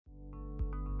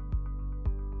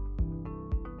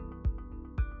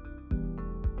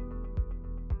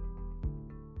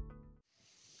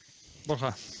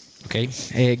Borja. Okay.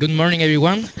 Good morning,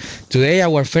 everyone. Today,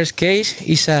 our first case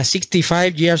is a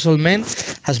 65-year-old man,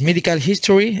 has medical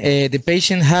history. The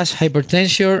patient has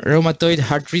hypertension,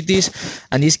 rheumatoid arthritis,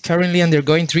 and is currently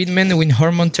undergoing treatment with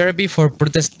hormone therapy for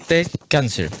prostate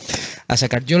cancer. As a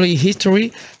cardiology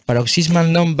history, paroxysmal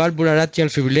non-valvular atrial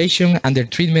fibrillation under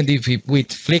treatment with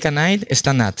flecainide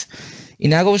stand out.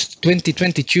 In August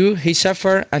 2022, he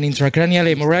suffered an intracranial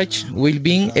hemorrhage while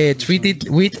being treated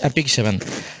with apixaban.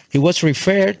 He was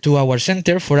referred to our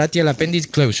center for atrial appendage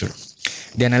closure.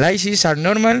 The analyses are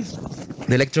normal.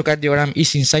 The electrocardiogram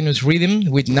is in sinus rhythm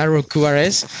with narrow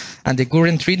QRS, and the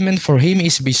current treatment for him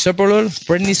is bisoprolol,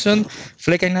 prednisone,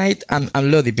 flecainide, and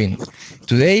amlodipine.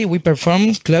 Today, we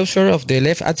perform closure of the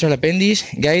left atrial appendage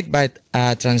guided by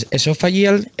a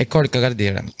transesophageal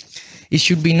echocardiogram. It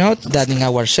should be noted that in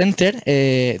our center,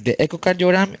 the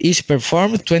echocardiogram is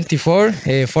performed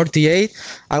 24-48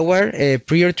 hours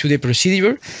prior to the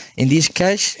procedure. In this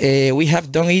case, we have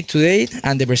done it today,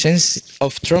 and the presence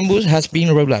of thrombus has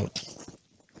been ruled out.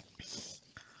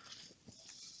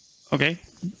 Okay.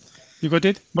 You got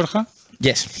it, Borja?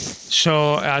 Yes.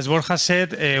 So, as Borja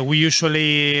said, we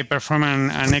usually perform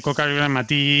an echocardiogram at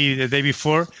the day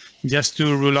before just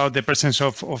to rule out the presence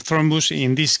of thrombus.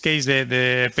 In this case,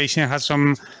 the patient has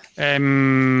some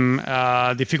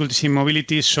difficulties in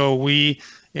mobility, so we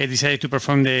decided to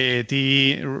perform the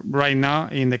TE right now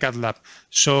in the cath lab.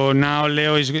 So now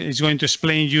Leo is going to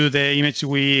explain you the image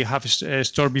we have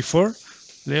stored before.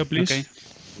 Leo, please. Okay.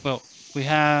 Well, we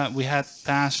had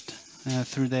passed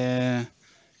through the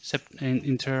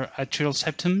interatrial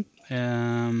septum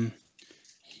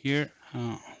here.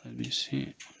 Let me see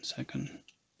 1 second.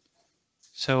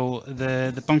 So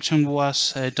the punction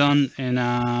was done in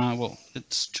well,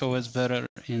 let's show us better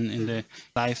in the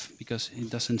live because it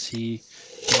doesn't see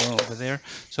over there.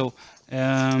 So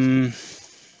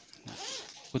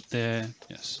put the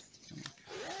yes.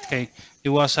 Okay, it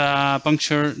was a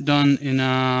puncture done in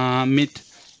a mid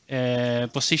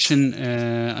position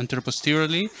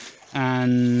anteroposteriorly,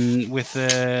 and with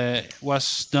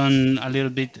was done a little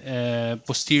bit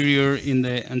posterior in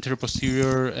the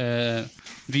anteroposterior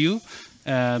view.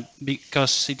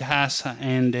 Because it has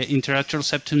in the interatrial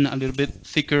septum a little bit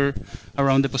thicker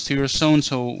around the posterior zone,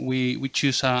 so we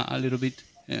choose a little bit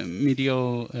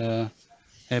medial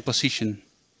position.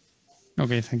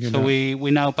 Okay, thank you. So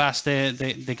we now pass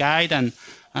the guide and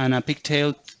a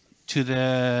pigtail to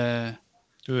the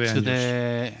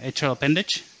atrial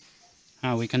appendage.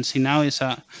 We can see now is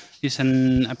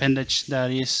an appendage that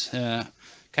is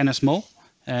kind of small,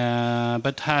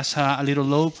 but has a little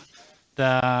lobe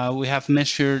that we have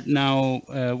measured now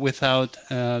without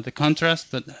the contrast,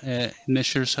 but it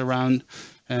measures around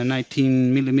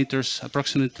 19 millimeters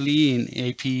approximately in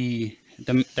AP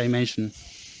dimension.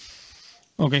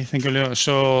 Okay, thank you, Leo.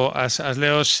 So as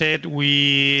Leo said,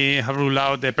 we have ruled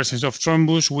out the presence of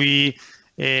thrombus. We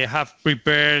have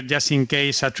prepared, just in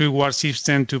case, a tree-ward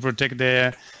system to protect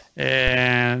the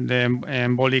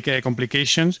embolic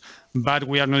complications, but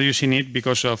we are not using it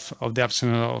because of the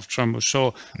absence of thrombus.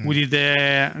 So we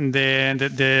did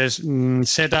the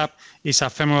setup is a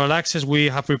femoral access. We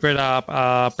have prepared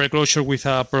a preclosure with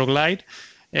a proglide.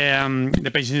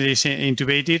 The patient is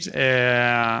intubated,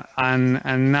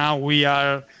 and now we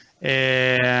are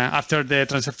after the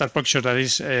transeptal puncture that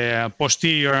is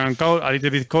posterior and a little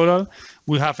bit caudal.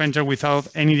 We have entered without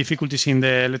any difficulties in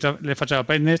the left atrial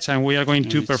appendage, and we are going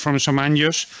to perform some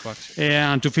angios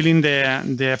and to fill in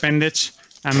the appendage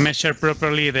and measure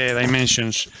properly the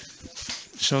dimensions.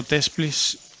 So test,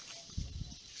 please.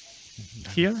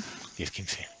 Here.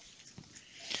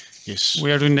 Yes.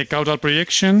 We are doing the caudal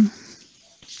projection.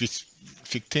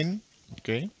 15.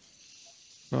 Okay.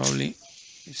 Probably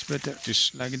it's better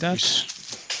just like that.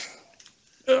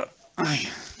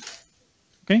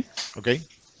 Okay. Okay.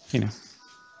 Here.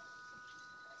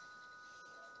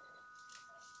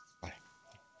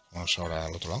 Vamos ahora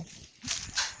al otro lado.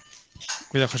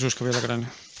 Cuidado, Jesús, que voy a la cráneo.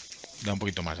 Da un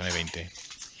poquito más, dame 20.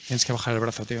 Tienes que bajar el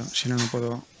brazo, tío. Si no, no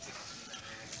puedo.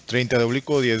 30 de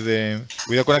oblicuo, 10 de...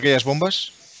 Cuidado con aquellas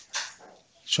bombas.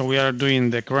 So we are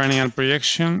doing the cranial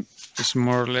projection. It's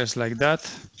more or less like that.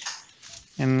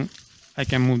 And I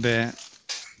can move the...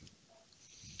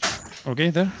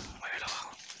 Okay, there. Muévelo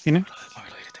abajo. ¿Tiene?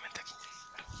 Muévelo directamente aquí.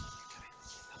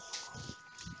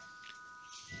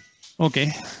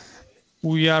 Okay.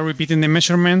 We are repeating the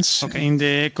measurements in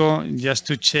the echo just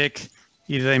to check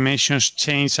if the dimensions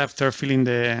change after filling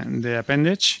the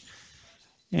appendage.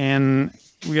 And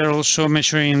we are also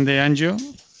measuring the angio,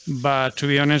 but to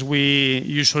be honest, we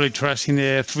usually trust in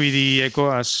the 3D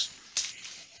echo as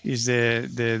is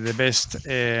the best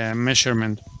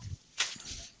measurement.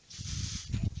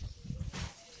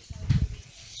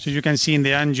 So you can see in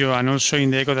the angio and also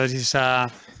in the echo that is a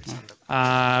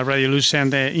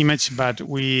radiolucent image, but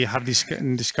we have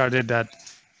discarded that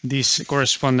this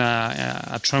corresponds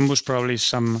a thrombus, probably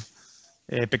some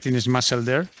pectineous muscle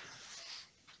there.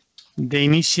 The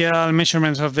initial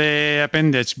measurements of the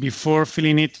appendage before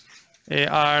filling it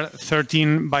are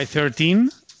 13 by 13.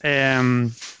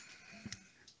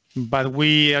 But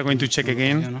we are going to check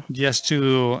again just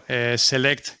to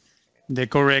select the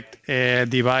correct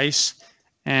device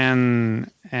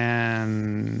and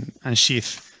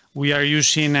sheath. We are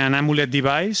using an amulet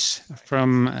device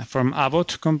from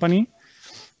Abbott company.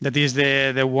 That is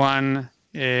the one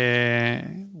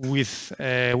with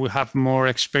we have more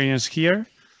experience here.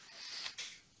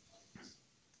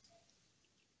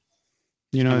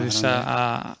 You know, there's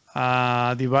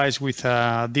a device with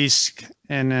a disc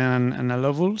and a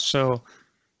lobule, so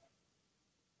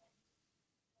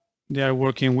they are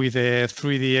working with a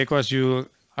 3D echo, as you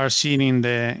are seeing in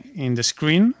the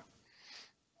screen.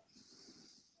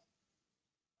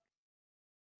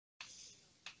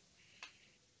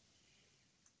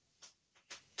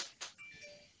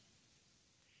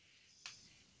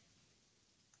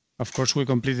 Of course, we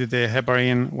completed the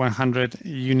heparin 100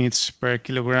 units per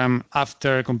kilogram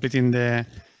after completing the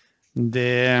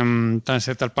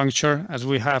transseptal puncture. As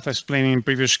we have explained in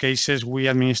previous cases, we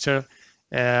administer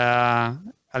a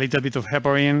little bit of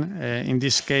heparin, in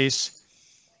this case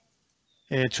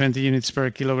 20 units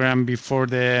per kilogram before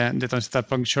the transseptal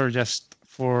puncture, just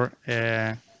for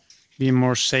being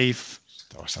more safe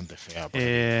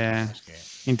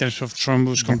in terms of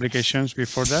thrombus complications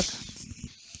before that.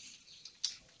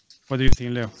 What do you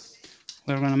think, Leo?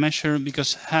 We're going to measure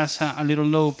because it has a little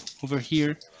lobe over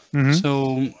here.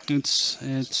 So it's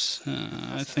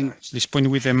I think Please point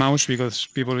with the mouse because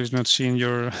people is not seeing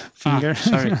your finger.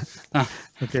 Sorry.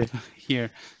 Okay.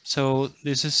 Here. So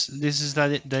this is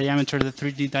the diameter, the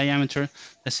 3D diameter.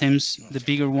 The same, the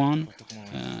bigger one.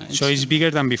 So it's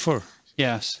bigger than before.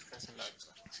 Yes.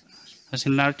 Has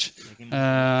enlarged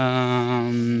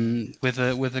with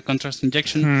the contrast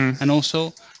injection, and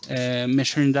also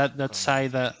measuring that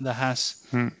side that has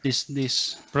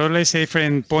this. Probably it's a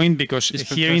different point because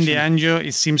here in the angio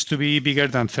it seems to be bigger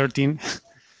than 13.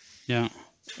 Yeah.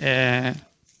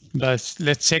 But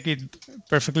let's check it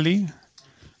perfectly.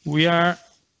 We are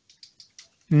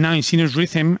now in sinus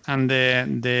rhythm, and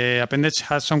the appendage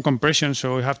has some compression,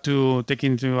 so we have to take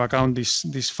into account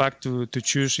this fact to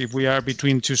choose if we are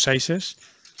between two sizes.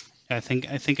 I think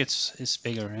it's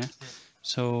bigger. Yeah?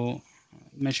 So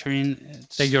measuring.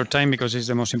 Take your time because it's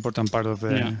the most important part of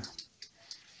the. Yeah.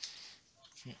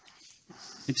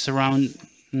 It's around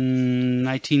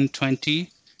 1920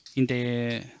 in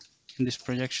this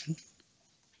projection.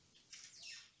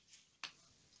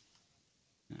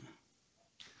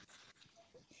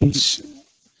 It's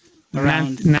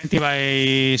around 90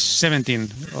 by 17.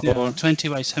 Or 20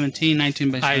 by 17, 19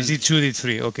 by 17. Is it 2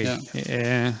 D3? Okay.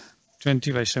 Yeah.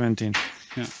 20 by 17.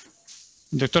 Yeah.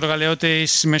 Dr. Galeote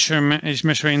is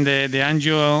measuring the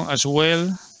angio as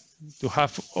well to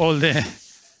have all the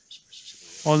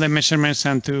measurements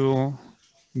and to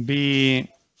be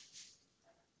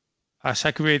as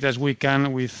accurate as we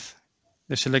can with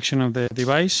the selection of the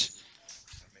device.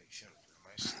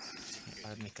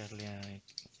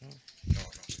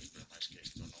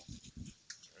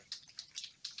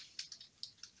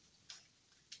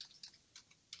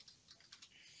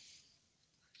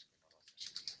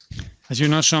 As you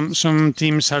know, some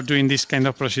teams are doing this kind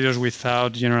of procedures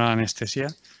without general anesthesia,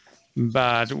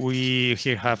 but we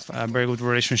here have a very good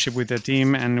relationship with the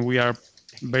team, and we are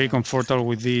very comfortable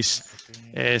with this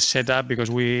setup because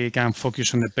we can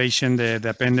focus on the patient, the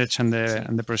appendage, and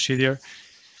the procedure.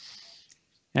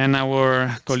 And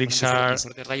our colleagues are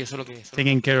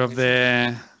taking care of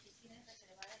the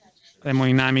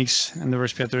hemodynamics and the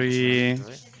respiratory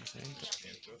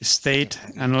state,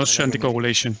 and also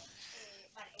anticoagulation.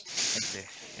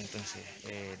 Entonces,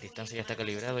 distancia ya está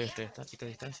calibrado, ya estoy estática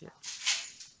distancia.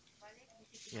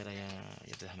 Y ahora ya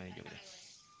te deja medir, yo creo.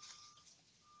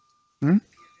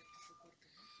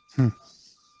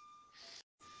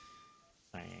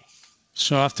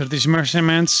 So after these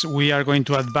measurements, we are going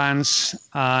to advance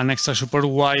an extra support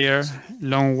wire,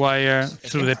 long wire,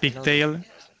 through the pigtail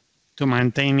to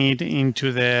maintain it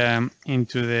into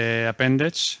the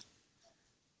appendage.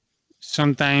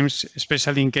 Sometimes,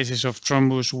 especially in cases of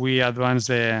thrombus, we advance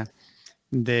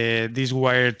this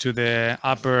wire to the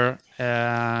upper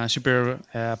superior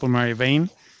pulmonary vein,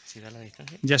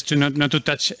 just to not to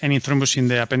touch any thrombus in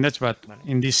the appendage. But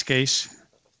in this case,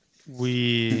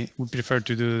 we prefer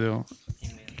to do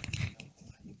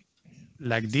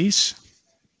like this.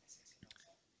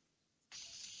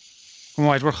 ¿Cómo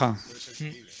vais, Borja?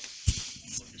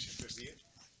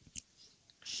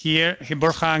 here,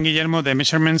 Borja and Guillermo, the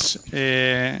measurements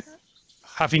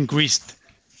have increased.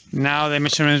 Now the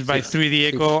measurements by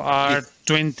 3D echo are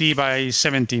 20 by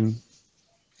 17.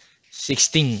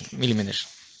 16 millimeters.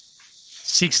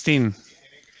 16.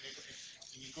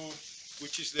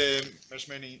 Which is the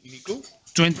measurement in ICO?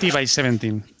 20 by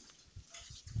 17.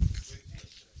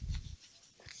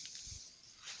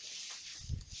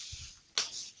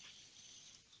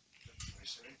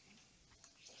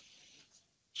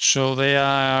 So they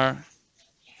are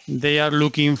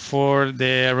looking for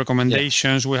the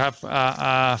recommendations. We have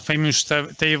a famous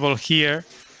table here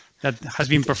that has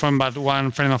been performed by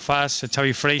one friend of us,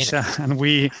 Xavi Freixa, and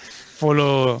we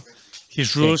follow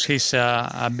his rules. He's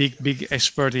a big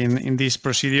expert in these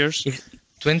procedures.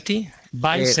 20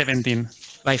 by 17.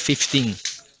 By 15.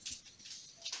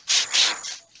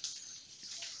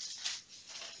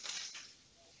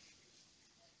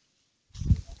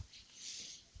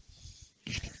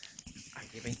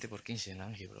 Aquí 20 por 15 el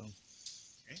ángel, bro.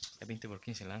 Es 20 por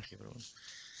 15 el ángel, bro.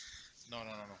 No.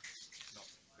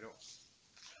 Pero...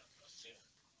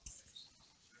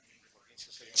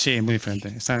 Sí, muy diferente.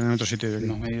 Está en otro sitio.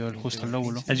 No, medio justo el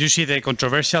lóbulo. As you see, the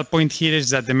controversial point here is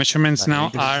that the measurements now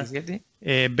are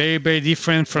very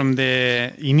different from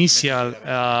the initial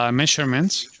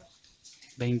measurements.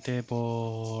 20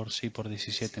 por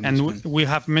 17. And we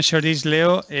have measured this,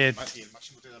 Leo, at ¿Y el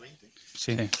máximo te da 20?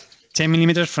 sí, 10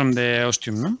 millimeters from the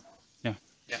ostium, ¿no? Ya.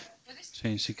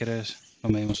 Sí, si quieres lo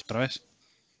medimos otra vez.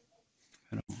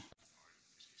 Pero...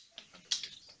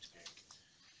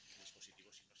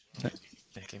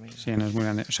 Sí, no es muy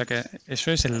grande. O sea que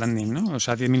eso es el landing, ¿no? O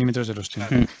sea, 10 milímetros del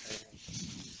ostium.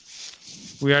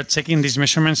 We are checking these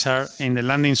measurements are in the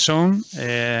landing zone,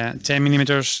 10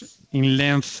 millimeters in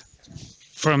length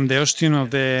from the ostium of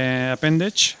the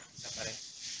appendage.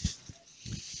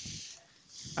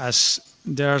 As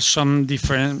there are some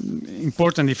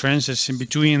important differences in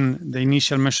between the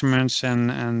initial measurements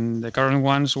and the current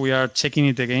ones, we are checking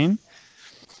it again.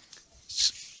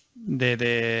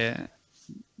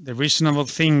 The reasonable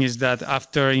thing is that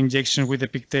after injection with the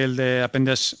pigtail, the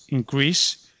appendage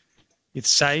increase its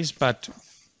size, but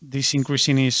this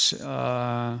increasing is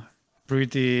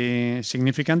pretty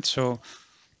significant. So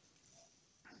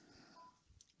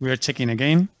we are checking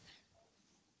again.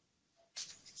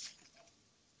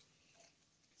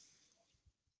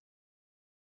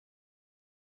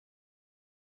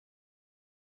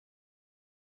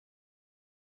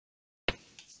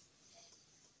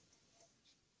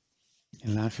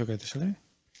 ¿El angio que te sale?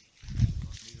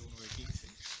 Mido uno de 15,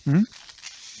 ¿Mm? un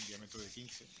diámetro de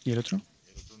 15. ¿Y el otro?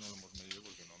 El otro no lo hemos medido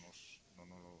porque no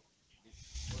lo...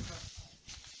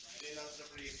 Tiene la otra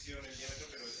proyección el diámetro,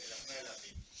 pero en la zona de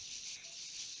landing.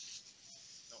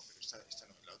 No, pero esta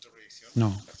no, la otra proyección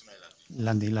No. la zona de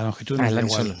landing. La longitud Ah, no el es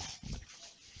landing igual. solo.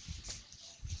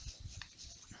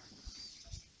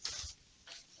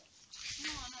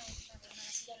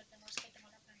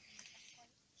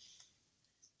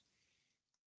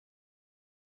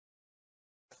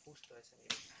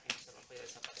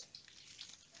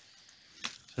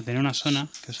 O sea, tiene una zona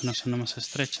que es una zona más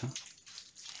estrecha.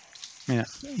 Mira,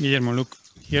 Guillermo, look,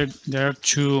 here there are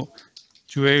two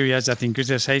areas that increase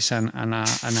the size and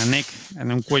a neck,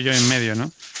 and un cuello en medio,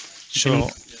 ¿no? So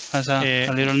Has a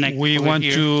little neck we over want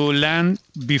here. to land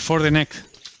before the neck.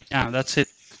 Yeah, that's it.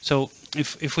 So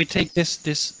if we take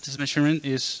this measurement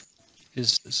is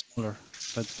smaller,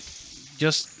 but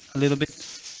just a little bit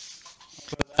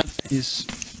that is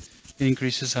it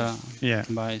increases Yeah.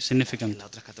 by significant La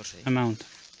otra es 14. amount.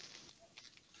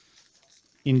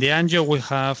 In the angio, we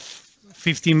have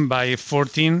 15 by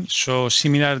 14, so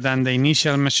similar than the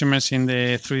initial measurements in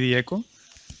the 3D echo.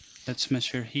 Let's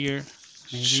measure here.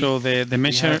 Maybe. So the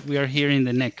measure, We are here in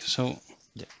the neck, so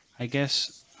Yeah. I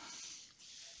guess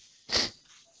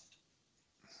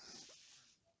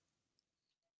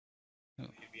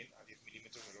Bien a 10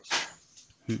 milímetros del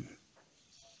ostium.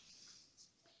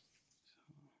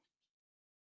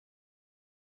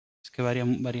 es que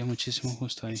varía muchísimo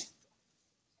justo ahí.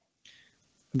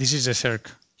 this is the circ.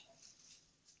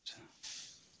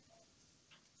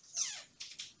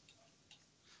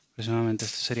 Aproximadamente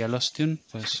este sería el ostium,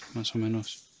 pues más o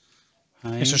menos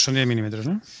ahí. Esos son 10 milímetros,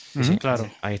 ¿no? Sí, sí,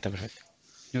 claro. Ahí está perfecto.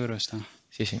 Yo creo que está.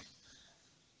 Sí, sí.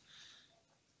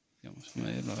 Vamos a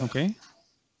medirlo. a ver. Okay.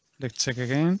 Let's check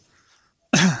again.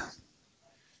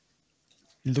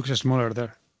 It looks smaller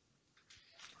there.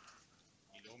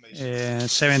 Y luego me dice,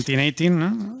 17, 18,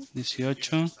 ¿no?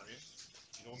 18. está bien.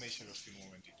 Y luego me dice el ostium un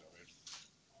momentito, a ver.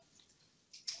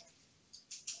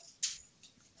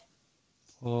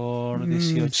 Por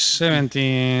 18.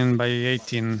 17 by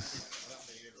 18.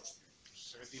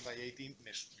 17 by 18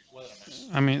 me cuadra más.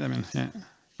 I mean, yeah.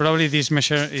 probably this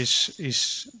measure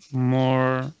is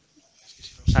more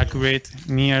accurate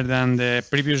near than the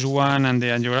previous one and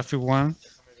the angiographic one.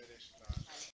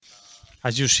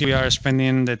 As you see, we are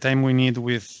spending the time we need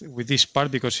with this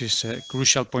part because it's a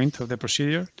crucial point of the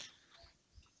procedure.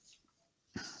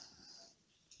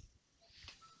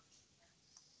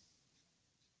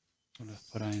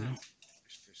 Por ahí, ¿no?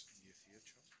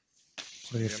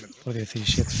 Por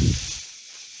 17.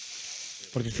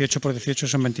 Por 18 por 18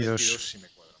 son 22. Si me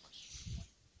cuadra más.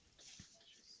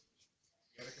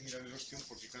 Y ahora que mirar el ostium,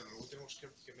 porque claro, luego tenemos que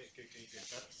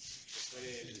intentar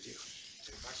el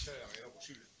marcha de la manera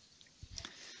posible.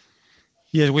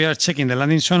 Yes, we are checking the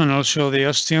landing zone and also the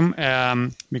ostium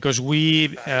because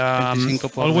we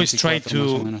always try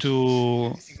to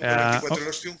 24 el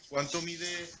ostium, ¿cuánto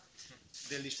mide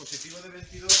del dispositivo de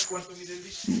 22? ¿Cuánto mide el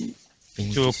disco?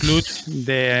 to occlude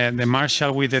the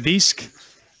Marshall with the disc.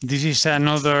 This is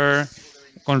another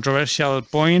controversial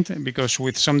point because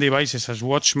with some devices, as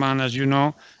Watchman, as you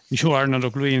know, you are not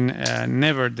occluding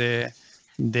never the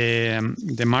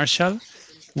Marshall.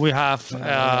 We have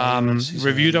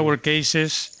reviewed our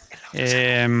cases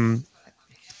with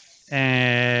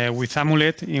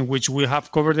Amulet, in which we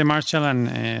have covered the Marshall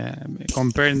and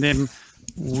compared them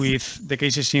with the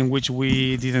cases in which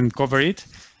we didn't cover it,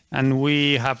 and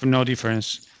we have no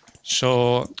difference.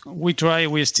 So we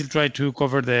still try to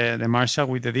cover the Marshall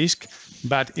with the disc,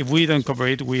 but if we don't cover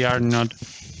it, we are not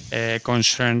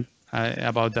concerned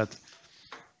about that.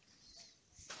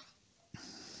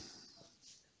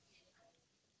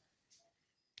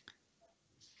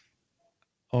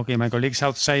 Okay, my colleagues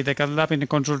outside the cath lab in the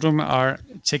control room are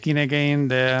checking again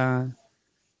the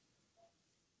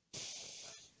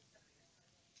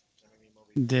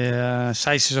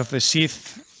sizes of the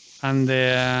sheath and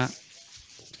the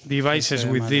devices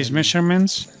with these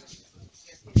measurements,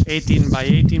 18 by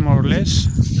 18 more or less,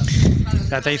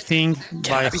 that I think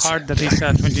by heart that is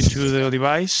a 22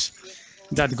 device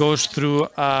that goes through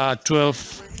a 12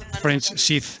 French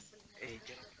sheath.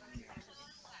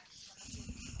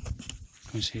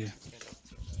 Coincide.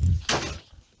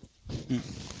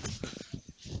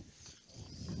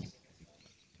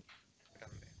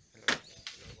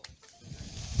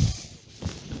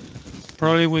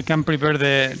 Probably we can prepare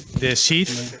the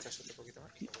sheath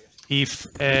if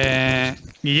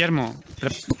Guillermo.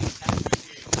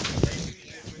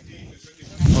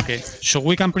 Okay, so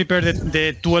we can prepare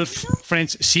the 12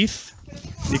 French sheath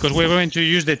because we're going to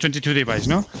use the 22 device,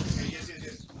 no?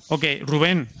 Okay,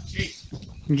 Ruben,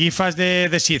 give us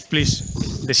the sheath, please.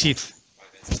 The sheath.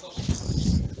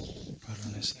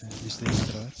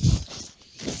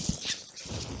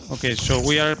 Okay, so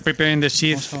we are preparing the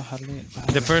sheath.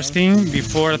 The first thing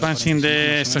before advancing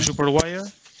the extra super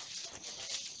wire.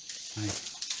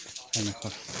 Ahí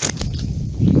mejor.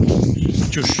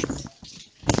 Chus.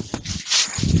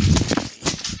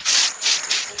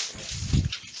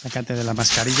 Sácate de la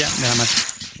mascarilla, de la mascarilla.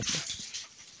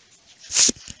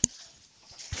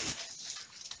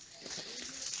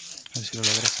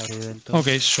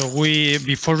 Okay, so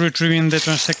before retrieving the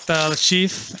transectal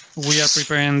sheath, we are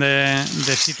preparing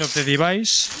the sheath of the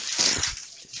device.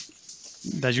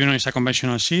 That you know is a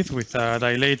conventional sheath with a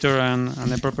dilator and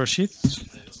the proper sheath.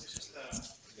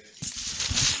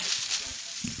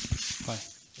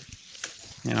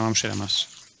 Ya no vamos a ir a más.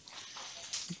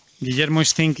 Guillermo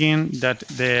is thinking that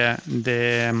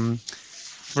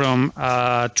from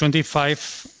a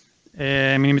 25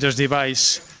 millimeters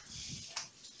device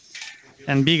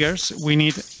and bigger, we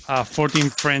need a 14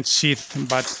 French sheath,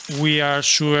 but we are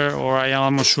sure, or I am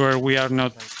almost sure, we are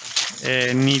not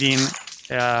needing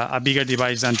a bigger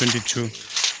device than 22.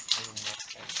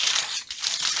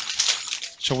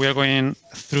 So we are going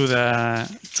through the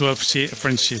 12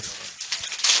 French sheath.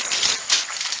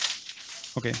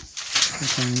 Okay.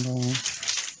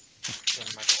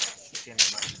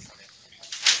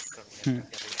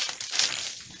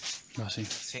 Así.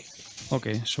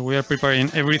 Okay, so we are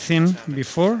preparing everything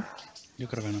before. Yo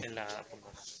creo que no.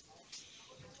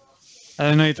 I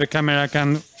don't know if the camera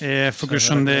can focus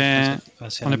on the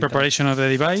preparation of the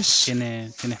device. Tiene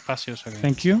espacio. O sea que...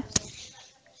 Thank you.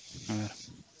 A ver.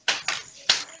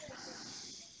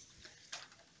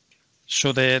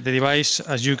 So the device,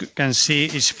 as you can see,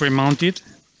 is pre-mounted.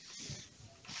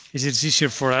 Is it easier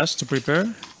for us to prepare?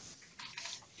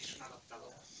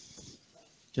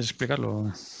 ¿Quieres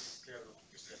explicarlo?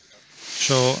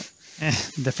 So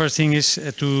the first thing is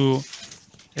to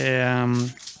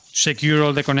secure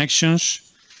all the connections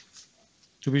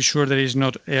to be sure there is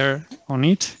not air on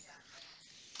it.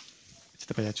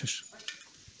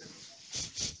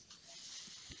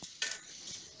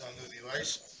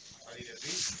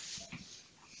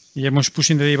 Guillermo is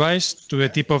pushing the device to the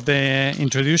tip of the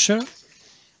introducer,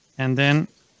 and then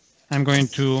I'm going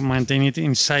to maintain it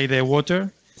inside the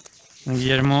water, and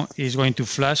Guillermo is going to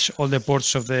flush all the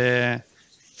ports of the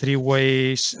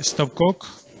three-way stopcock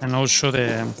and also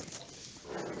the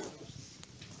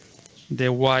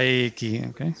Y key.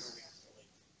 Okay.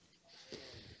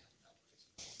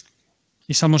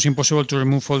 It's almost impossible to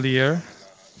remove all the air,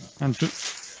 and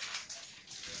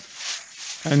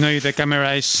I don't know if the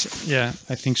camera is, yeah,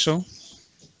 I think so.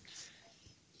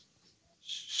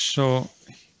 So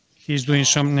he's doing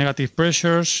some negative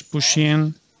pressures,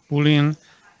 pushing, pulling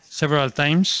several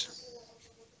times,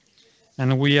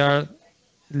 and we are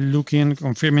looking,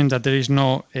 confirming that there is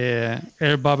no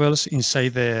air bubbles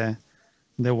inside the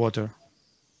water.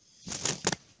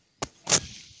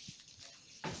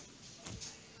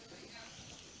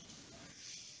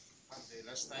 And the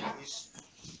last time is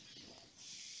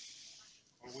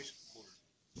always pull.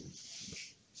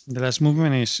 The last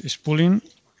movement is pulling,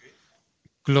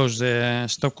 close the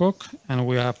stopcock, and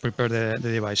we have prepared the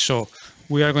device. So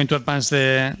we are going to advance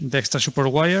the extra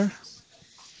support wire.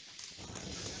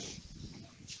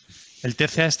 ¿El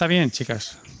TCA está bien,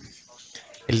 chicas?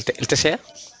 ¿El TCA?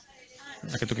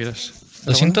 La que tú quieras.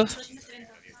 ¿200?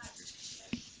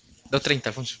 230,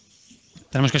 Alfonso.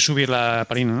 Tenemos que subir la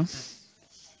parina, ¿no?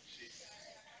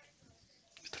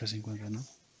 350, ¿no?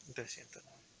 300.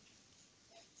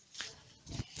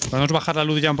 ¿Podemos bajar la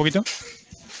luz ya un poquito?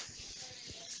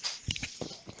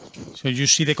 So you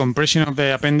see the compression of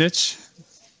the appendage.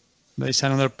 That is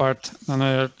another part,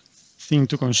 another thing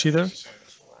to consider.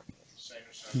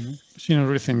 Sinus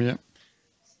rhythm, yeah.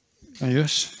 ¿Me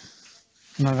ayudas?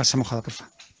 Una gasa mojada, por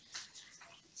favor.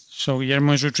 So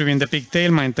Guillermo is retrieving the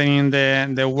pigtail, maintaining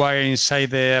the wire inside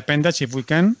the appendage if we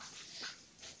can.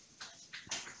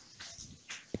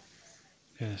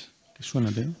 Yes. ¿Qué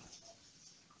suena, tío?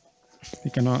 Y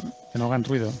que no hagan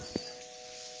ruido.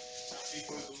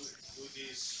 People do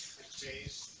this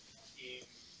exchange in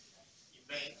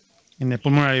vein. In the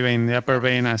pulmonary vein, the upper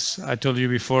vein, as I told you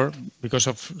before, because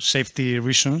of safety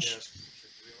reasons.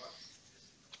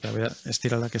 Espera, voy a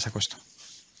estirarla que se ha puesto.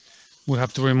 We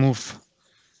have to remove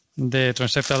the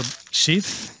transeptal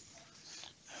sheath,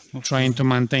 trying to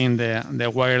maintain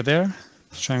the wire there.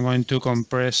 So I'm going to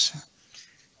compress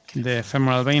the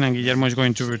femoral vein, and Guillermo is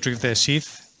going to retrieve the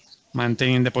sheath,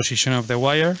 maintaining the position of the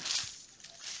wire.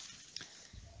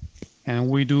 And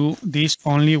we do this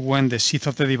only when the sheath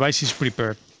of the device is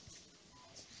prepared.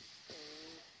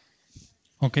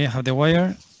 Okay, I have the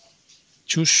wire.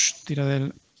 Chus, tira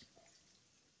del...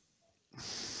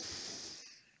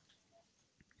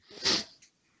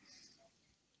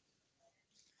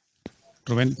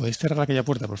 Rubén, ¿podéis cerrar aquella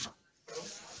puerta, por favor?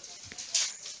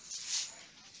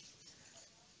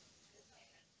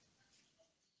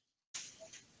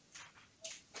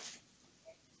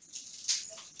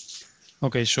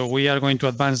 Okay, so we are going to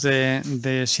advance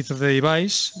the sheath of the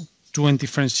device, two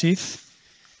different sheaths.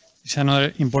 It's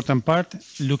another important part,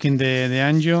 looking the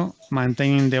angio,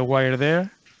 maintaining the wire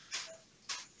there.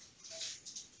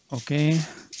 Okay,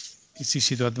 it's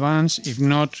easy to advance. If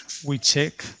not, we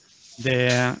check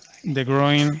the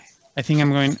groin. I think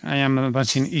I am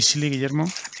advancing easily, Guillermo.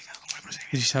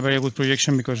 This is a very good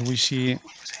projection because we see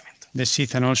the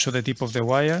sheath and also the tip of the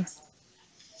wire.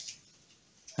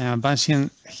 I'm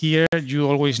advancing here. You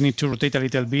always need to rotate a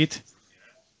little bit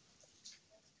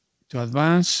to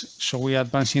advance. So we are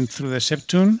advancing through the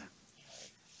septum,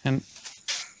 and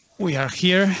we are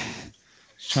here.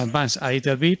 So advance a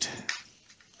little bit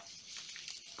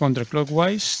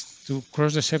counterclockwise to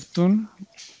cross the septum.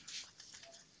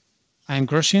 I'm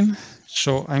crossing,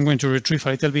 so I'm going to retrieve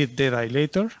a little bit the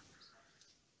dilator,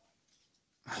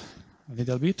 a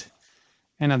little bit,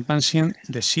 and advancing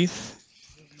the sheath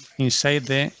inside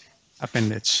the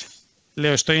appendage.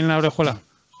 Leo, ¿estoy en la orejuela?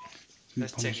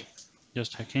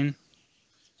 Just checking.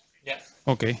 Yeah.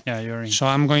 Okay. Yeah, you're in. So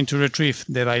I'm going to retrieve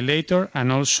the dilator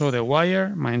and also the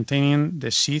wire, maintaining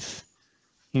the sheath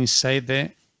inside the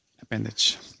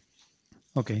appendage.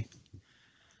 Okay.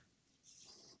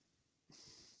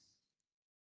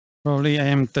 Probably I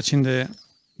am touching the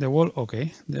wall.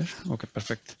 Okay, there. Okay,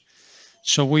 perfect.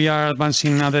 So we are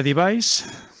advancing now the device.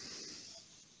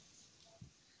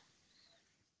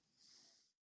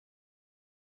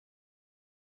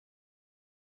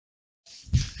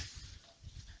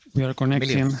 We are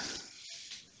connecting.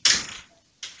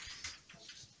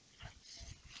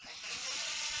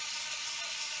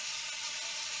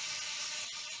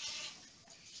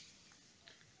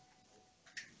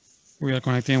 We are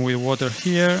connecting with water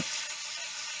here.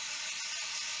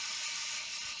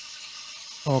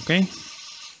 Okay.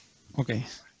 Okay.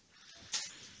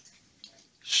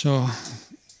 So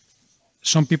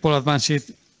some people advance it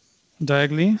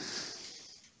directly.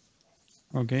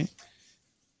 Okay.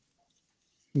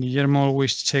 Guillermo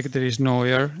always check there is no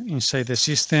air inside the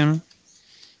system.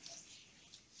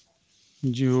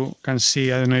 You can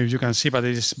see, I don't know if you can see, but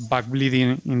there is back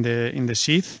bleeding in the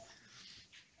sheath.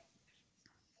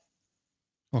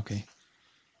 Okay.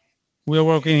 We are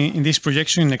working in this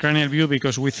projection in the cranial view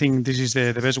because we think this is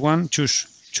the best one. Choose.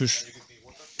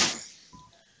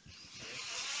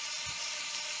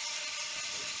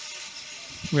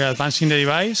 We are advancing the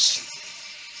device.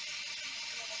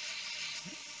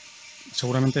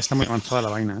 Seguramente está muy avanzada la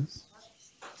vaina, ¿eh?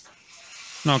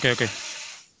 No, ok.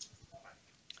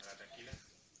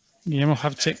 Guillermo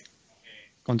have check.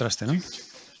 Contraste, ¿no?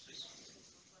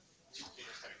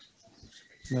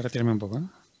 Voy a retirarme un poco, ¿eh?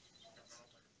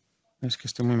 Es que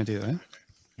estoy muy metido, ¿eh?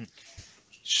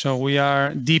 So we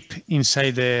are deep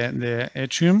inside the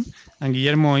atrium, and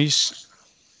Guillermo is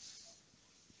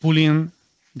pulling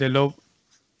the lobe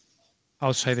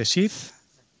outside the sheath.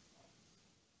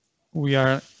 We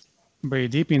are very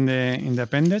deep in the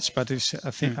appendage, but it's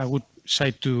I think a good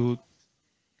site to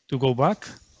go back.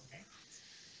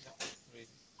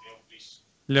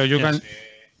 Leo, you can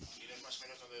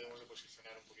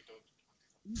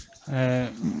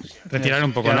retirar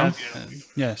un poco, ¿no?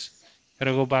 Yes.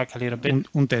 Gotta go back a little bit.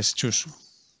 Un test, choose.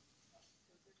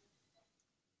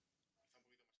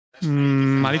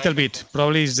 A little bit.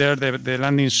 Probably is there the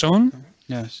landing zone.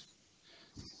 Yes.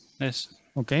 Yes.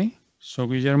 Okay. So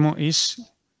Guillermo is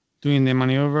doing the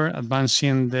maneuver,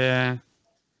 advancing the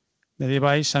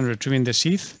device and retrieving the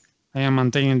sheath. I am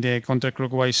maintaining the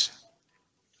counterclockwise.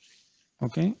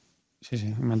 Okay.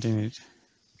 Sí, maintaining it.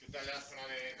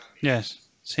 Yes.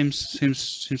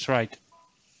 Seems right.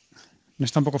 ¿No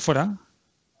está un poco fuera?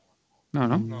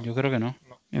 No. Yo creo que no.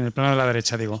 En el plano de la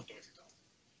derecha, digo.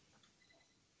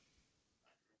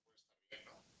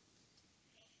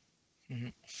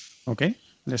 Okay.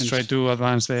 Let's try to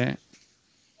advance the...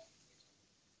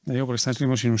 Le digo porque está en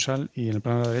ritmo sinusal y en el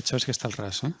plano de la derecha ves que está al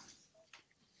ras, ¿eh?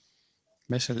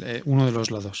 ¿Ves? Uno de los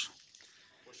lados.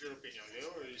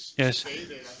 Yes.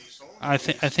 I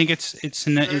think it's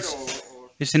in a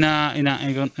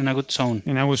good zone.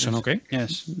 In a good zone, okay.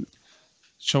 Yes.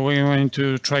 So we're going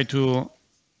to try to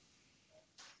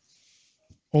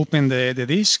open the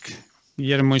disc.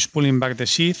 Guillermo is pulling back the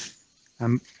sheath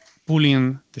and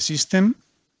pulling the system.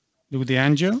 Look the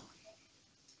angio.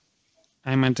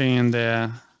 I'm maintaining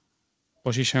the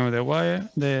position of the wire,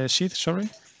 the sheath, sorry.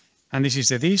 And this is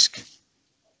the disc.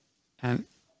 And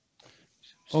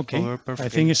okay, I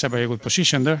think it's a very good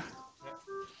position there.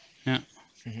 Yeah.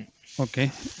 Okay,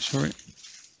 sorry.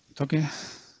 Okay.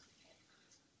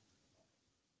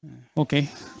 Okay.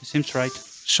 It seems right.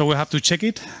 So we have to check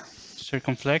it.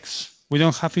 Circumflex. We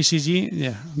don't have ECG.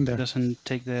 Yeah, there. Doesn't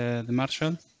take the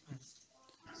Mitral.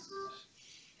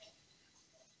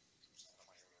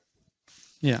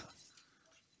 Yeah.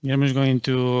 Guillermo is going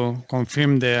to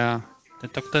confirm the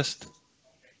talk test.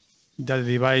 That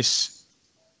the device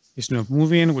is not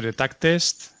moving with the tag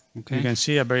test. Okay. You can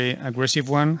see a very aggressive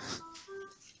one.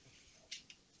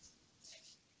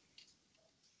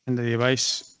 And the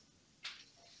device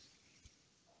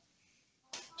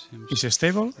is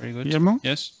stable. Very good. Guillermo?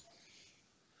 Yes.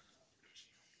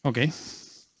 Okay.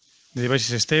 The device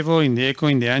is stable in the echo,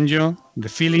 in the angio, the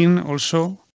feeling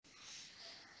also.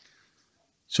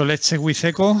 So let's check with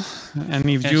echo, and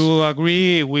if Yes. you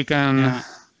agree, we can. Yeah.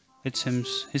 It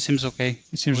seems okay.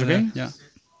 It seems okay. Yeah.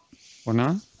 For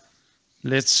now,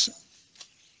 let's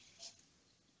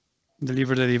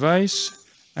deliver the device.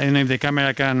 I don't know if the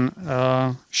camera can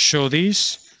show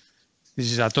this.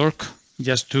 This is a torque,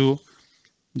 just to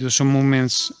do some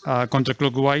movements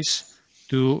counterclockwise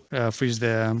to freeze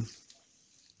the.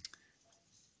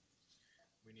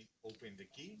 We need open the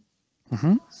key.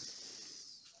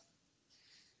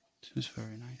 This is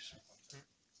very nice.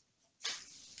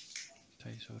 Está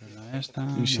ahí sobre la esta.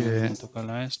 You see No toca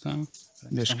la esta.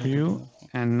 The screw,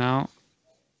 and now.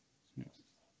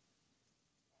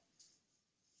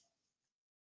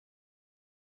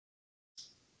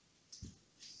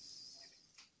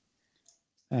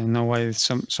 I know why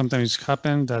sometimes it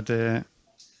happens that the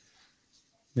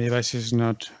device is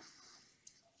not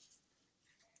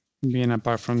being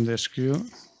apart from the screw.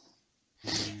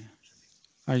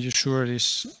 Are you sure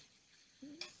it's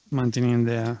maintaining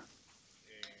the...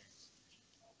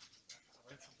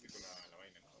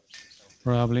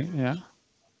 Probably, yeah.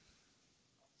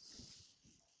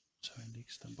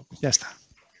 Ya está.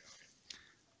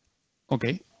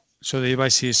 Okay, so the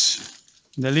device is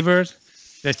delivered.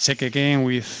 Let's check again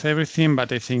with everything,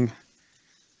 but I think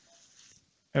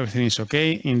everything is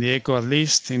okay. In the echo, at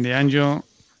least, in the angio,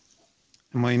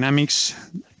 Hemodynamics.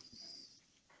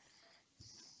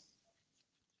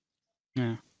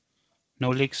 Yeah. No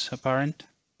leaks apparent.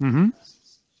 ¿No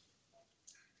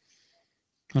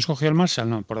has cogido el Marshall?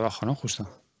 No, por debajo, ¿no? Justo.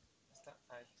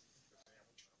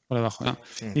 Por debajo. No.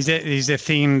 Is the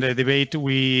thing, the debate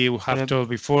we have told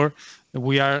before.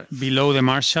 We are below the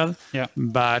Marshall,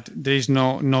 but there is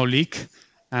no leak.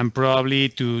 And probably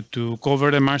to cover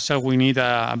the Marshall, we need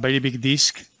a very big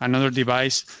disc, another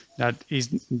device that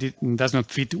does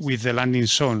not fit with the landing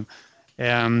zone.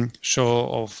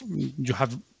 So you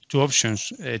have two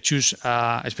options. Choose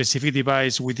a specific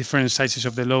device with different sizes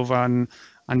of the lobe and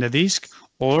the disc,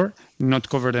 or not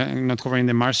covering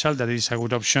the Marshall. That is a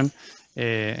good option,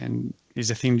 and is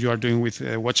the thing you are doing with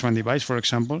a Watchman device, for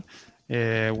example,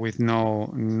 with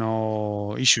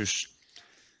no issues.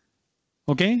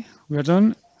 Okay, we are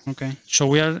done. Okay. So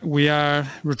we are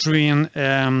retrieving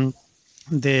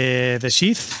the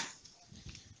sheath,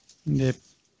 the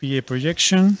PA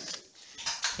projection,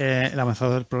 el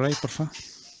avanzador del ProGlide, por favor.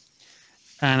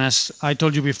 And as I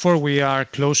told you before, we are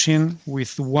closing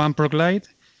with one ProGlide,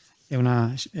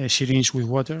 una syringe with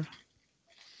water.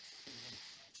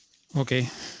 Okay.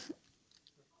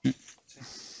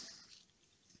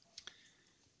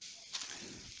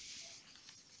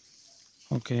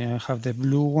 Okay, I have the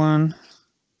blue one.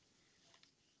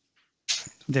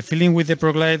 The feeling with the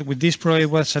ProGlide, with this ProGlide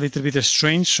was a little bit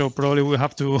strange, so probably we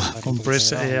have to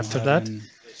compress after that.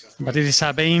 But it is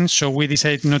a vein, so we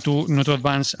decided not to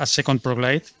advance a second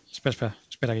ProGlide. Espera,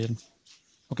 Guillermo.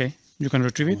 Okay, you can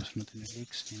retrieve it.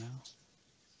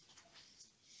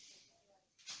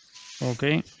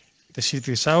 Okay, the sheath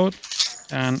is out,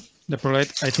 and the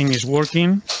ProGlide, I think, is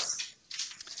working.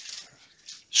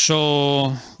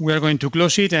 So we are going to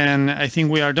close it, and I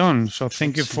think we are done. So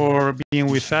thank you for being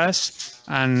with us,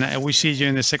 and we see you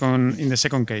in the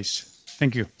second case.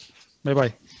 Thank you. Bye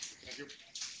bye.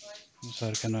 Vamos a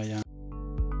ver que no haya